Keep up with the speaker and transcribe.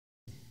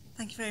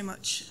Thank you very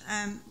much.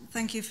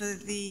 Thank you for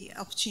the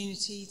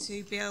opportunity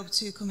to be able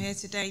to come here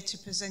today to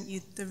present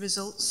you the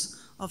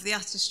results of the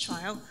ATTIS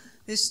trial.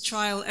 This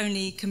trial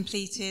only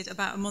completed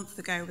about a month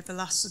ago, with the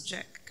last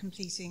subject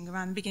completing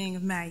around the beginning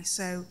of May,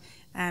 so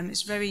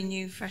it's very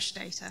new, fresh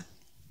data.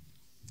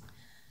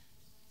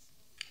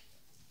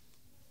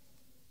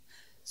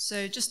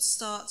 So just to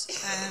start,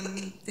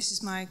 this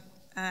is my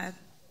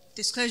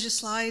disclosure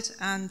slide,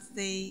 and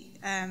the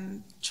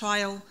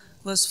trial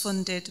was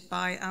funded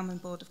by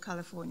Almond Board of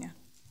California.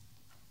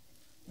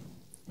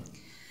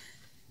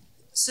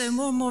 So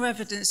more and more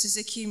evidence is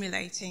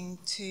accumulating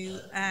to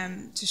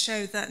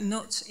show that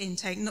nut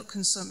intake, nut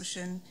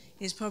consumption,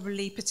 is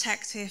probably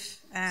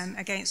protective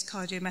against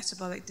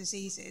cardiometabolic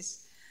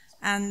diseases.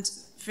 And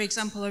for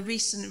example, a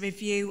recent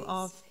review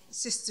of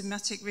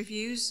systematic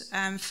reviews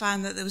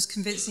found that there was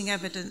convincing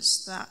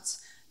evidence that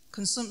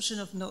consumption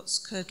of nuts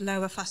could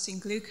lower fasting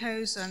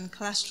glucose and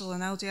cholesterol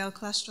and LDL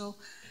cholesterol,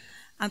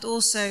 and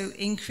also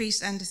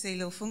increase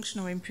endothelial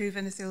function or improve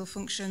endothelial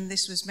function.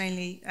 This was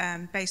mainly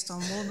based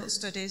on walnut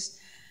studies.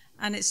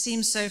 And it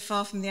seems so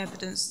far from the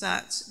evidence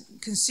that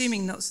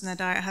consuming nuts in their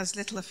diet has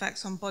little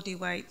effect on body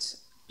weight,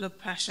 blood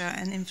pressure,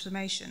 and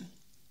inflammation.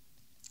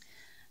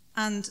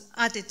 And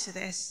added to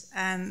this,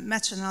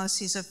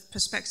 meta-analyses of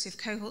prospective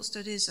cohort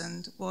studies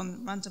and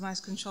one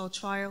randomized controlled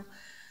trial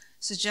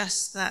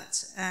suggests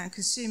that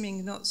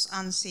consuming nuts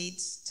and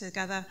seeds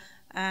together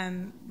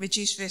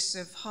reduce risks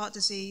of heart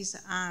disease,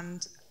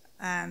 and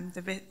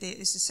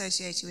is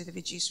associated with a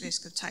reduced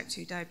risk of type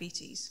 2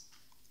 diabetes.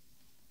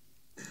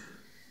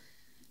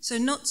 So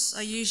nuts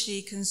are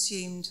usually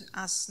consumed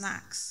as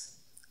snacks,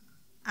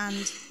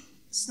 and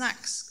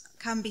snacks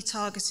can be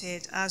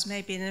targeted as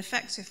maybe an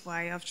effective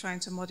way of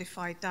trying to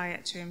modify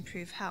diet to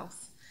improve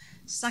health.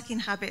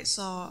 Snacking habits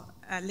are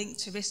linked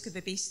to risk of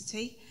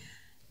obesity,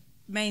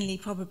 mainly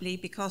probably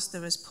because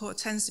there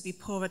tends to be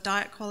poorer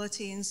diet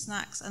quality in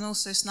snacks, and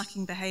also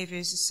snacking behaviour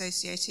is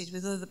associated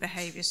with other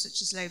behaviours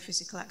such as low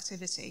physical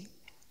activity.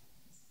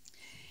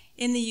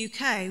 In the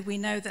UK, we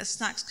know that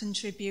snacks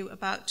contribute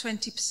about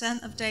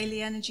 20% of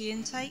daily energy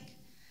intake,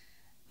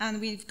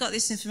 and we've got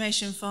this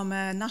information from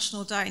a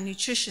National Diet and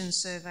Nutrition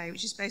Survey,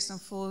 which is based on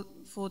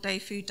four-day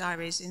food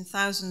diaries in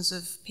thousands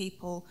of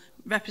people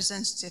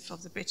representative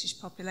of the British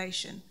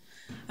population.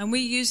 And we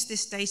used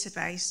this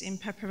database in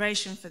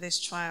preparation for this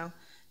trial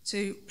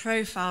to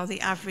profile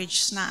the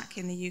average snack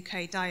in the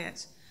UK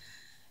diet.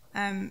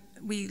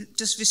 We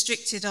just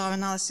restricted our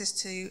analysis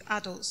to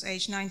adults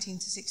aged 19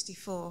 to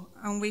 64,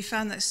 and we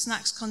found that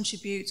snacks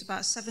contribute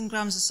about 7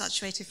 grams of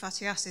saturated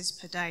fatty acids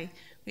per day,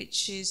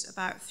 which is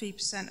about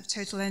 3% of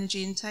total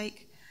energy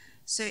intake.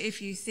 So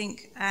if you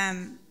think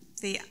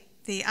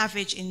the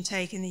average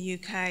intake in the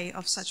UK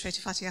of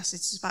saturated fatty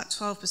acids is about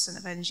 12%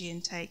 of energy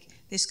intake,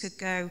 this could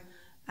go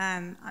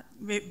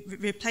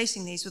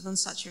replacing these with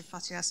unsaturated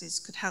fatty acids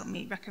could help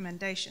meet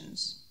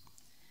recommendations.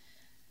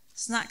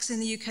 Snacks in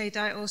the UK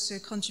diet also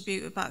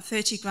contribute about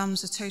 30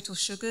 grams of total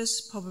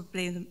sugars,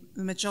 probably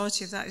the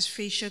majority of that is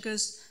free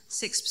sugars,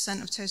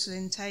 6% of total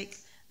intake,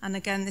 and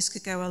again this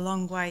could go a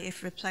long way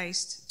if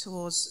replaced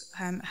towards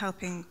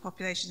helping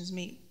populations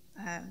meet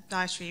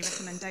dietary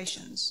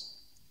recommendations.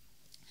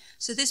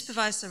 So this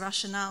provides the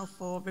rationale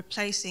for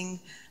replacing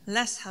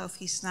less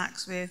healthy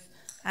snacks with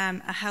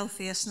a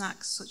healthier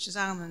snacks such as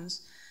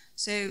almonds.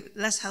 So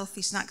less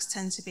healthy snacks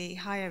tend to be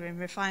higher in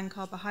refined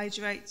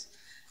carbohydrate,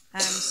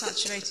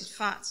 saturated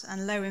fat,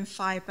 and low in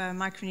fibre,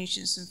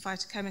 micronutrients and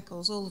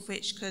phytochemicals, all of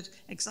which could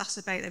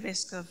exacerbate the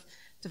risk of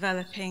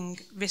developing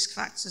risk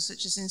factors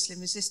such as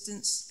insulin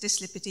resistance,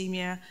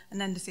 dyslipidemia,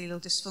 and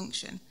endothelial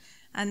dysfunction.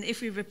 And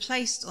if we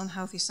replaced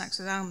unhealthy snacks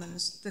with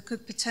almonds, there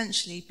could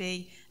potentially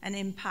be an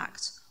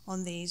impact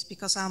on these,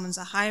 because almonds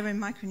are higher in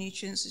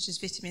micronutrients such as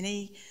vitamin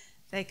E.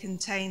 They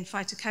contain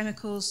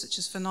phytochemicals such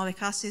as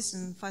phenolic acids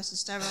and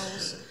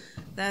phytosterols.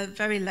 They're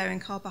very low in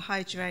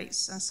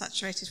carbohydrates and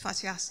saturated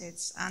fatty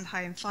acids, and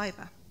high in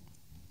fibre.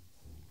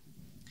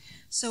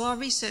 So our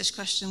research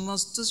question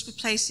was, does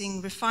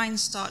replacing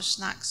refined starch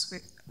snacks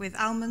with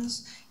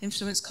almonds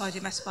influence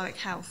cardiometabolic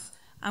health?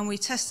 And we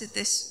tested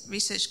this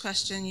research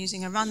question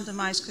using a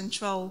randomized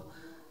control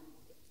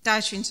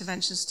dietary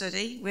intervention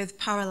study with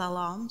parallel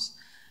arms.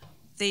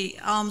 The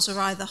arms were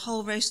either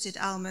whole roasted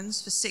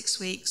almonds for 6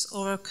 weeks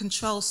or a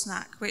control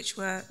snack, which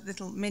were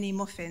little mini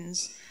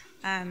muffins,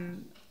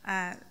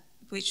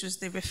 which was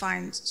the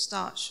refined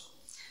starch.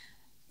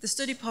 The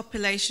study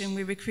population,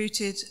 we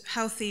recruited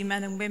healthy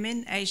men and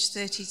women aged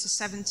 30 to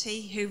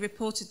 70 who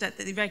reported that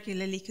they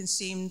regularly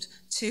consumed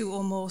 2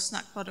 or more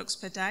snack products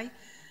per day.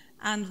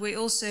 And we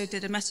also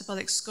did a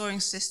metabolic scoring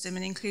system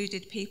and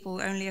included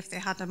people only if they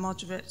had a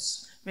moderate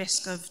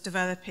risk of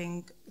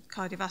developing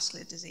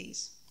cardiovascular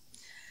disease.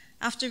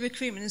 After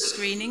recruitment and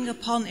screening,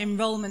 upon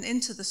enrolment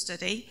into the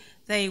study,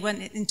 they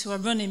went into a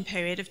run-in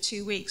period of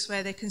 2 weeks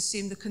where they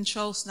consumed the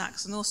control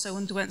snacks and also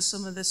underwent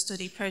some of the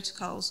study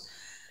protocols.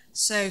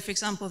 So, for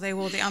example, they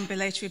wore the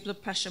ambulatory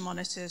blood pressure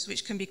monitors,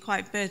 which can be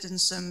quite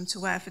burdensome to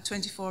wear for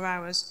 24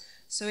 hours.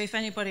 So if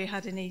anybody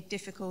had any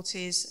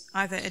difficulties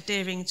either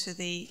adhering to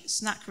the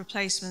snack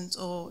replacement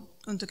or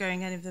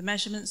undergoing any of the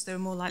measurements, they were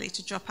more likely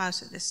to drop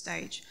out at this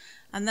stage.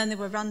 And then they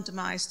were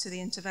randomized to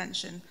the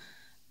intervention,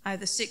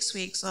 either 6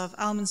 weeks of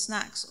almond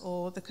snacks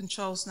or the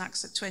control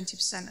snacks at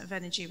 20% of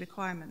energy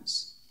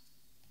requirements.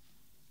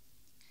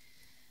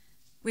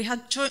 We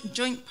had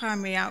joint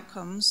primary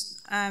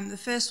outcomes.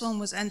 The first one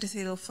was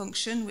endothelial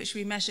function, which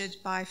we measured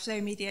by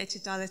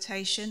flow-mediated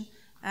dilatation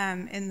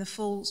in the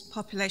full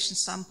population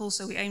sample,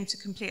 so we aimed to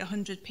complete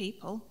 100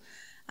 people.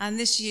 And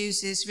this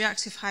uses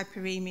reactive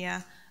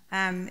hyperemia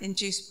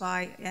induced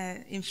by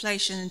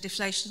inflation and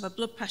deflation of a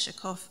blood pressure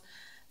cuff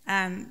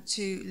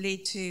to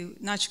lead to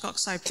nitric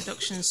oxide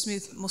production and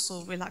smooth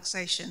muscle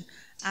relaxation.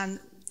 And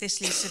this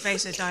leads to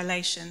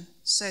vasodilation,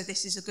 so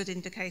this is a good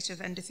indicator of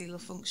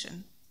endothelial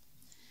function.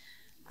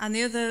 And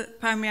the other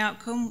primary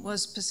outcome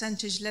was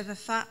percentage liver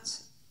fat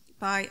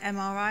by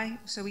MRI.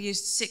 So we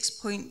used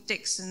 6-point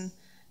Dixon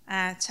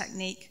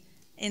technique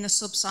in a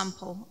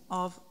subsample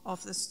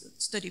of the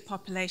study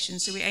population.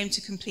 So we aimed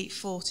to complete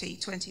 40,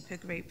 20 per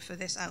group for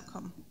this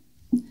outcome.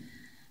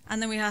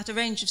 And then we had a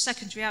range of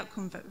secondary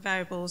outcome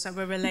variables that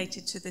were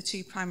related to the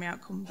two primary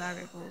outcome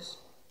variables.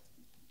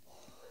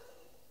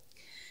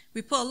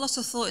 We put a lot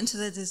of thought into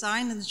the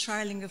design and the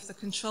trialling of the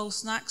control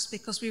snacks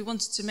because we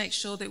wanted to make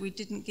sure that we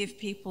didn't give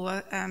people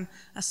a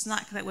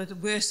snack that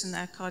would worsen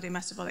their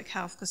cardiometabolic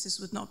health, because this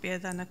would not be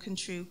then a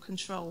true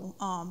control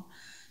arm.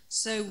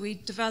 So we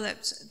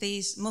developed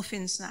these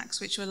muffin snacks,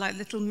 which were like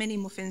little mini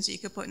muffins that you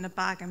could put in a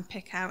bag and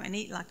pick out and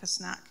eat like a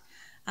snack.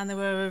 And there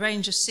were a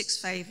range of 6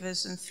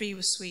 flavours, and 3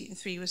 were sweet and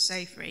 3 were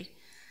savoury.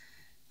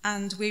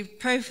 And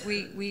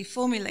we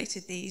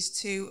formulated these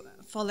to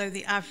follow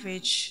the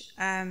average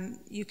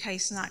UK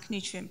snack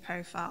nutrient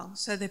profile.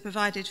 So they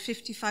provided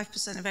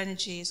 55% of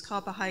energy as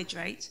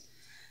carbohydrate,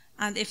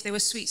 and if they were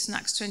sweet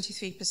snacks,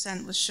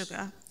 23% was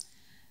sugar,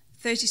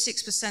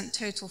 36%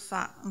 total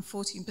fat, and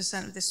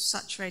 14% of this was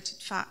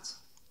saturated fat,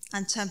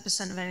 and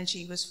 10% of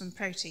energy was from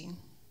protein.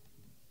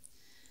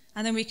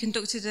 And then we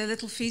conducted a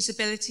little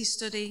feasibility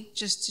study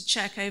just to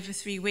check over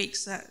 3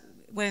 weeks that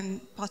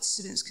when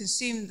participants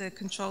consumed the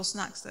control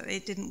snacks that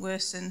it didn't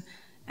worsen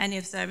any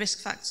of their risk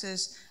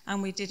factors,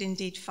 and we did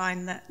indeed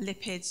find that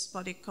lipids,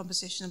 body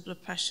composition and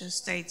blood pressure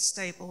stayed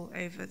stable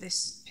over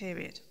this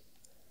period.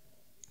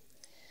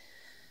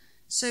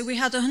 So we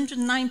had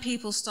 109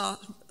 people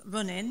start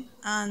running,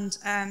 and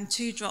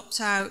 2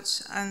 dropped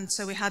out, and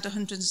so we had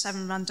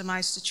 107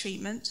 randomized to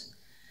treatment.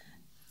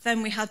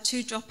 Then we had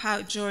 2 drop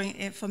out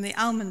from the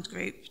almond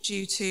group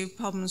due to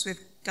problems with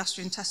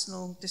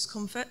gastrointestinal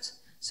discomfort.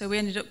 So we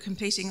ended up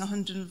completing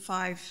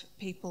 105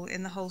 people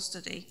in the whole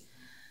study.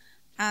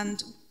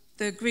 And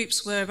the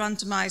groups were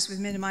randomized with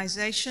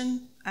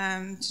minimization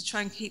to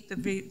try and keep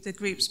the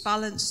groups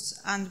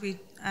balanced.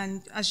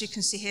 And as you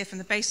can see here from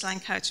the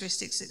baseline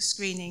characteristics at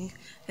screening,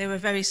 they were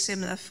very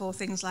similar for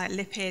things like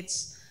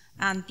lipids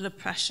and blood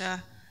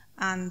pressure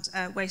and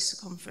waist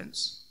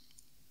circumference.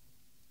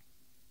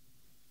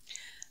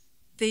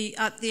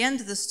 At the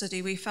end of the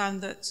study, we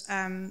found that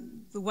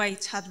the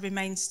weight had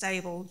remained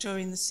stable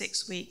during the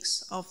 6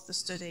 weeks of the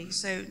study,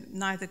 so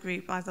neither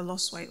group either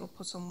lost weight or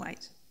put on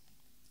weight.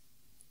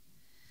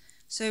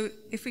 So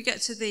if we get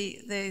to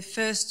the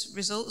first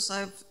results,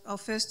 I'll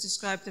first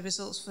describe the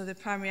results for the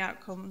primary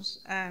outcomes.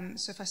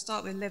 So if I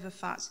start with liver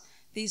fat,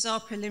 these are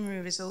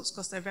preliminary results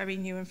because they're very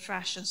new and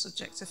fresh and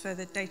subject to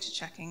further data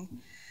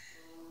checking.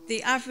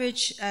 The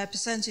average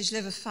percentage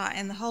liver fat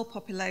in the whole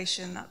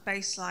population at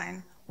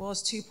baseline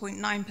was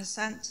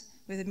 2.9%,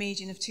 with a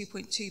median of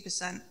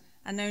 2.2%,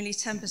 and only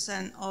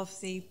 10% of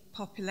the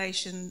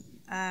population,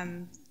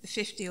 the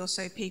 50 or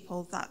so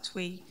people that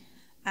we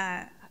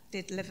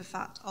did liver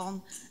fat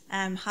on,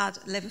 had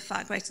liver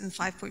fat greater than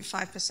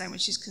 5.5%,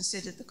 which is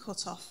considered the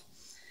cutoff.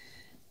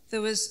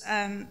 There was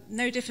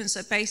no difference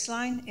at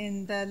baseline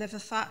in the liver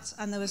fat,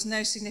 and there was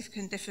no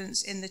significant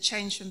difference in the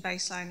change from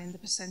baseline in the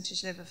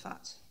percentage liver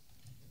fat.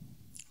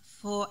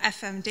 For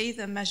FMD,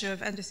 the measure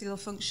of endothelial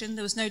function,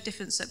 there was no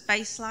difference at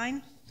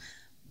baseline,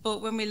 but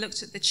when we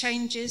looked at the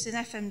changes in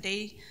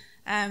FMD,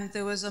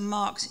 there was a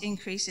marked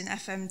increase in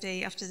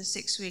FMD after the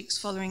 6 weeks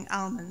following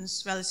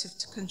almonds relative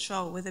to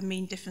control, with a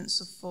mean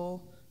difference of 4%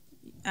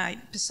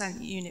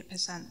 unit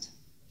percent.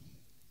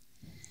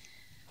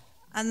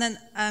 And then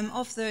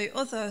of the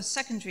other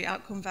secondary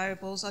outcome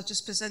variables, I'll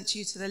just present to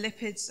you to the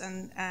lipids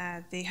and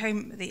the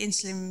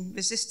insulin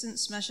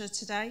resistance measure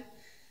today.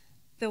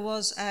 There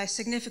was a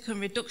significant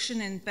reduction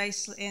in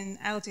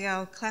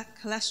LDL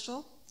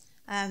cholesterol.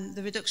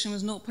 The reduction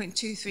was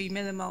 0.23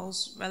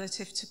 millimoles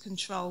relative to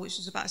control, which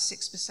was about a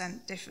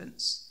 6%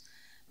 difference.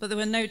 But there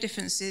were no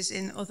differences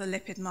in other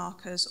lipid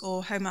markers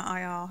or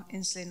HOMA-IR,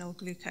 insulin or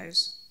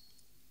glucose.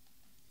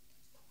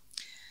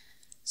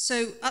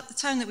 So at the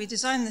time that we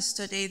designed this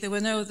study, there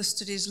were no other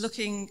studies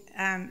looking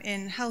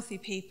in healthy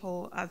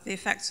people at the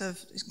effect of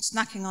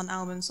snacking on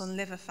almonds on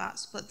liver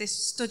fats. But this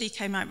study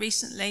came out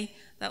recently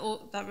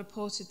that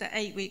reported that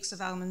 8 weeks of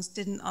almonds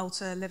didn't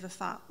alter liver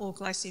fat or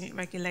glycemic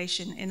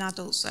regulation in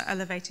adults at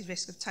elevated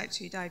risk of type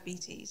 2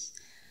 diabetes.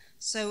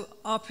 So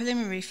our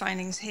preliminary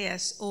findings here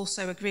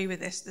also agree with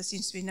this. There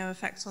seems to be no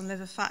effect on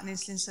liver fat and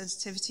insulin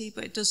sensitivity,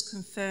 but it does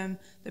confirm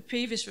the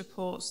previous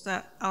reports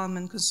that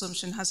almond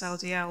consumption has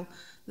LDL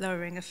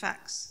lowering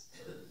effects.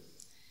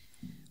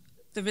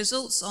 The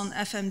results on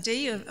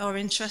FMD are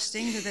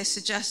interesting. They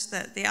suggest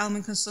that the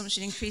almond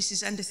consumption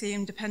increases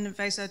endothelium-dependent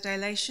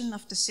vasodilation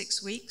after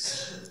 6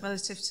 weeks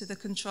relative to the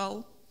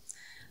control.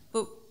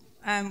 But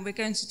we're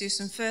going to do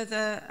some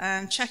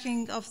further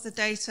checking of the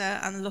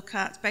data and look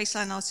at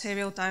baseline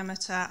arterial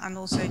diameter and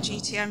also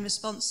GTM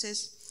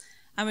responses.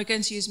 And we're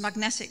going to use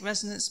magnetic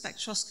resonance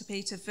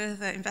spectroscopy to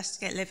further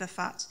investigate liver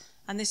fat.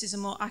 And this is a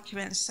more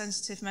accurate and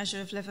sensitive measure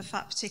of liver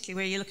fat, particularly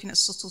where you're looking at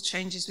subtle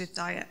changes with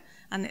diet.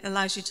 And it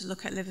allows you to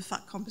look at liver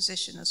fat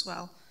composition as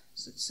well,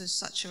 so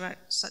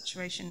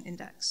saturation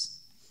index.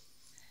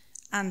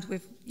 And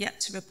we've yet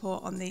to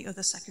report on the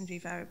other secondary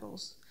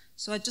variables.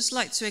 So I'd just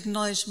like to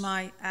acknowledge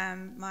my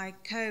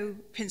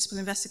co-principal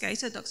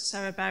investigator, Dr.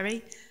 Sarah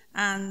Berry,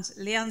 and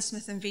Leanne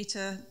Smith and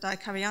Vita Di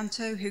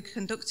Carianto, who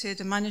conducted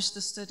and managed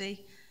the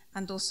study,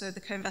 and also the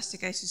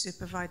co-investigators who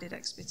provided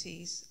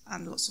expertise,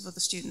 and lots of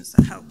other students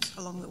that helped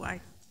along the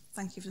way.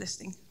 Thank you for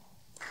listening.